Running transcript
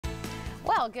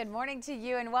Well, good morning to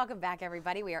you and welcome back,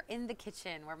 everybody. We are in the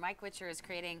kitchen where Mike Witcher is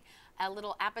creating a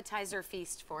little appetizer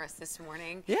feast for us this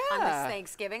morning on this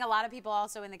Thanksgiving. A lot of people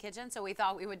also in the kitchen, so we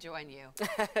thought we would join you.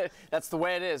 That's the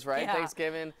way it is, right? Yeah.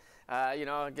 Thanksgiving, you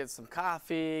know, get some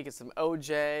coffee, get some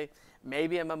OJ,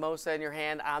 maybe a mimosa in your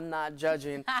hand. I'm not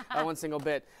judging one single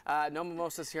bit. No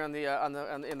mimosas here in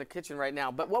the kitchen right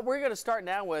now. But what we're going to start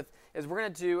now with is we're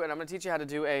going to do, and I'm going to teach you how to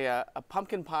do a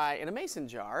pumpkin pie in a mason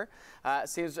jar.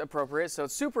 Seems appropriate. So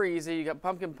it's super easy. You got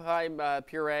pumpkin pie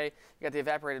puree, you got the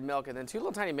evaporated milk, and then two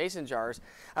little tiny mason jars.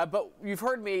 But you've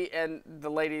heard me and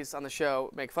the ladies on the show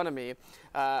make fun of me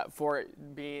for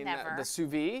being the sous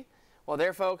vide. Well,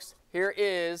 there, folks,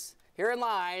 herein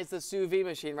lies the sous vide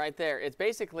machine right there. It's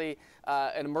basically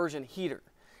an immersion heater.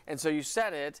 And so you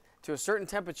set it to a certain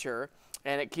temperature,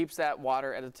 and it keeps that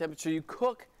water at a temperature. You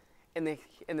cook in the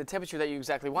temperature that you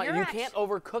exactly want. You can't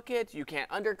overcook it. You can't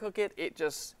undercook it. It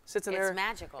just sits in there. It's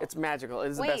magical. It's magical. It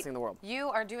is the best thing in the world. You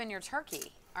are doing your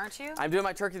turkey, aren't you? I'm doing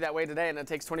my turkey that way today, and it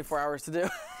takes 24 hours to do.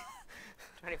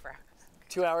 24 hours.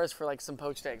 2 hours for like some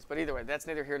poached eggs, but either way, that's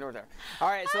neither here nor there. All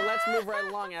right, so let's move right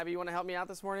along. Abby, you want to help me out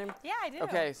this morning? Yeah, I do.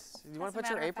 Okay, so you want to put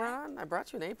your apron on? I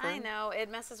brought you an apron. I know, it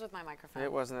messes with my microphone.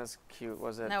 It wasn't as cute,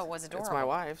 was it? No, it was adorable. It's my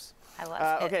wife's. I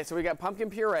love it. Okay, so we got pumpkin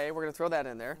puree. We're gonna throw that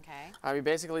in there. Okay. You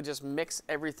basically just mix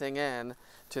everything in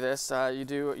to this.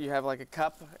 You have like a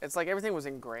cup. It's like everything was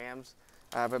in grams,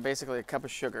 but basically a cup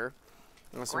of sugar.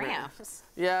 Grams?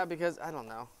 Yeah, because I don't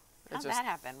know. How'd that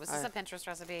happen? Was this a Pinterest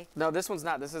recipe? No, this one's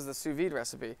not. This is the sous vide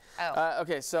recipe. Oh.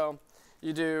 Okay, so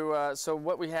you do, so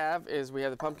what we have is we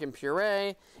have the pumpkin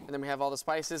puree, and then we have all the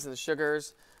spices and the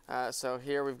sugars. So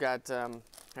here we've got,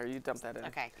 here, you dump that in.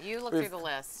 Okay, you look through the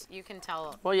list. You can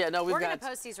tell. Well, yeah, no, we've We're got going to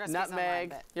post these recipes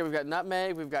nutmeg. online, Yeah, we've got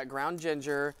nutmeg, we've got ground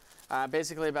ginger,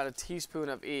 basically about a teaspoon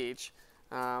of each.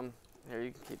 Here,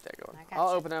 you can keep that going. I'll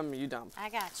open them, you dump. I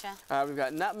gotcha. We've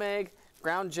got nutmeg,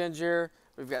 ground ginger,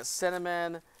 we've got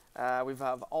cinnamon, we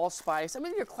have allspice. I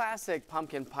mean, your classic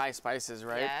pumpkin pie spices,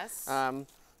 right? Yes.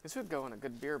 This would go in a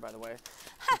good beer, by the way.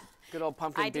 Good old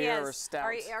pumpkin Ideas. beer or stout.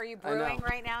 Are you brewing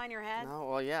right now in your head? No,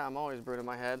 well, yeah, I'm always brewing in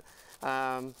my head.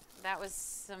 That was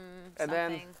something.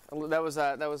 Then that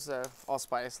was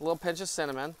allspice. A little pinch of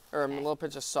cinnamon, or a little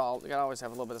pinch of salt. You gotta always have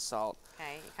a little bit of salt.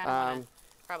 Okay, you kind of want to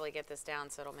probably get this down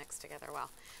so it'll mix together well.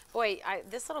 Boy,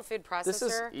 this little food processor. This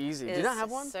is easy. Do you not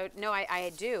have one? So, no,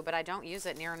 I do, but I don't use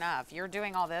it near enough. You're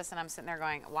doing all this, and I'm sitting there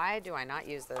going, why do I not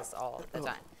use this all the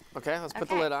time? Okay, let's put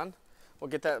the lid on. We'll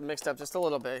get that mixed up just a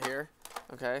little bit here.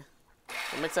 Okay,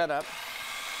 we'll mix that up.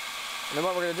 And then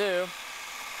what we're gonna do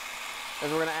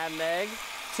is we're gonna add an egg,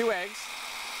 2 eggs.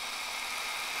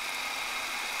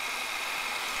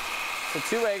 So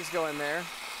 2 eggs go in there.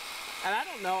 And I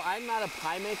don't know, I'm not a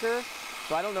pie maker,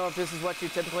 so I don't know if this is what you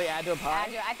typically add to a pie.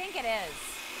 I think it is.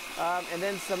 And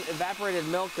then some evaporated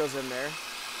milk goes in there.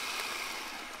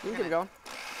 You can get it going.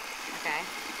 Okay.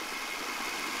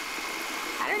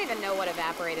 I don't even know what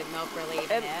evaporated milk really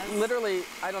even is. Literally,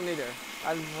 I don't either.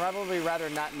 I'd probably rather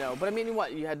not know. But I mean,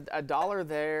 what? You had $1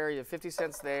 there, you have 50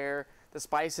 cents there. The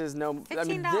spices, no. $15 I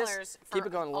mean, keep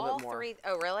it going a little bit more.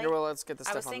 Oh, really? Yeah, well, let's get the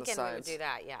stuff on the sides. I was thinking we would do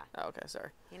that, yeah. Oh, okay,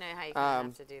 sorry. You know how you kind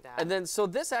of have to do that. And then, so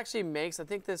this actually makes, I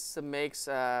think this makes,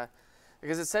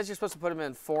 because it says you're supposed to put them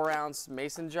in 4-ounce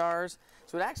mason jars.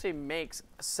 So it actually makes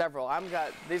several.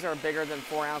 These are bigger than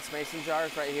 4-ounce mason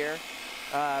jars right here.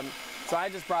 So I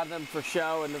just brought them for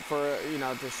show and for, you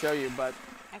know, to show you, but.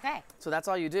 Okay. So that's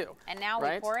all you do. And now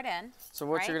we pour it in. So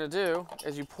what you're gonna do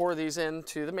is you pour these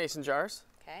into the mason jars.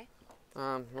 Okay.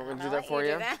 We're gonna do that for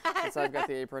you since I've got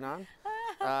the apron on.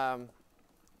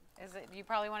 You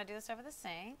probably want to do this over the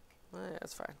sink. Well, yeah,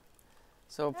 that's fine.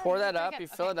 So pour that up, you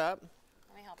fill it up.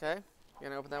 Let me help Okay. You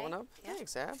gonna open that one up? Yeah.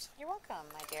 Thanks, Abs. You're welcome,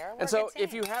 my dear. And so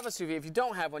if you have a sous vide, if you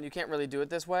don't have one, you can't really do it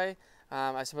this way.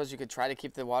 I suppose you could try to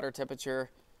keep the water temperature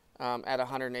at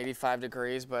 185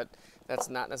 degrees, but that's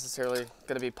not necessarily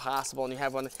going to be possible. And you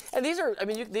have one, and these are, I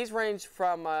mean, these range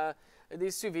from,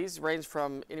 these sous vides range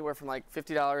from anywhere from like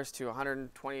 $50 to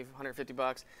 120, 150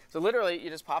 bucks. So literally, you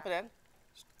just pop it in,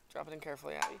 just drop it in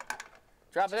carefully, Abby.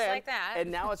 Drop it in, like that. And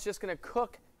now it's just going to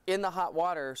cook in the hot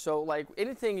water. So like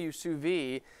anything you sous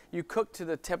vide, you cook to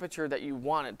the temperature that you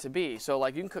want it to be. So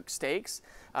like you can cook steaks,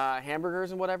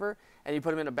 hamburgers and whatever, and you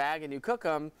put them in a bag and you cook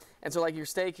them. And so like your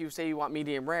steak, you say you want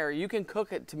medium rare, you can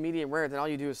cook it to medium rare, then all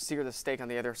you do is sear the steak on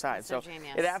the other side. So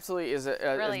genius. It absolutely is a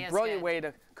really brilliant way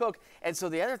to cook. And so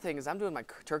the other thing is I'm doing my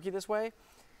turkey this way.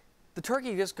 The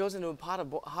turkey just goes into a pot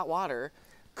of hot water,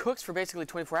 cooks for basically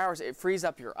 24 hours. It frees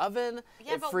up your oven.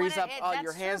 Yeah, it frees up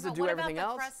your hands to do everything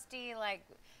else. What about the crusty, like,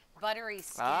 buttery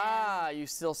skin? Ah, you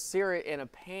still sear it in a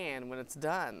pan when it's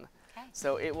done. Okay.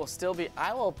 So it will still be,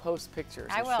 I will post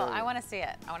pictures. I will. I want to see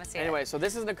it. I want to see it. Anyway, so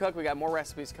this is the cook. We got more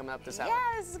recipes coming up this hour.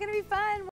 Yeah, this is going to be fun.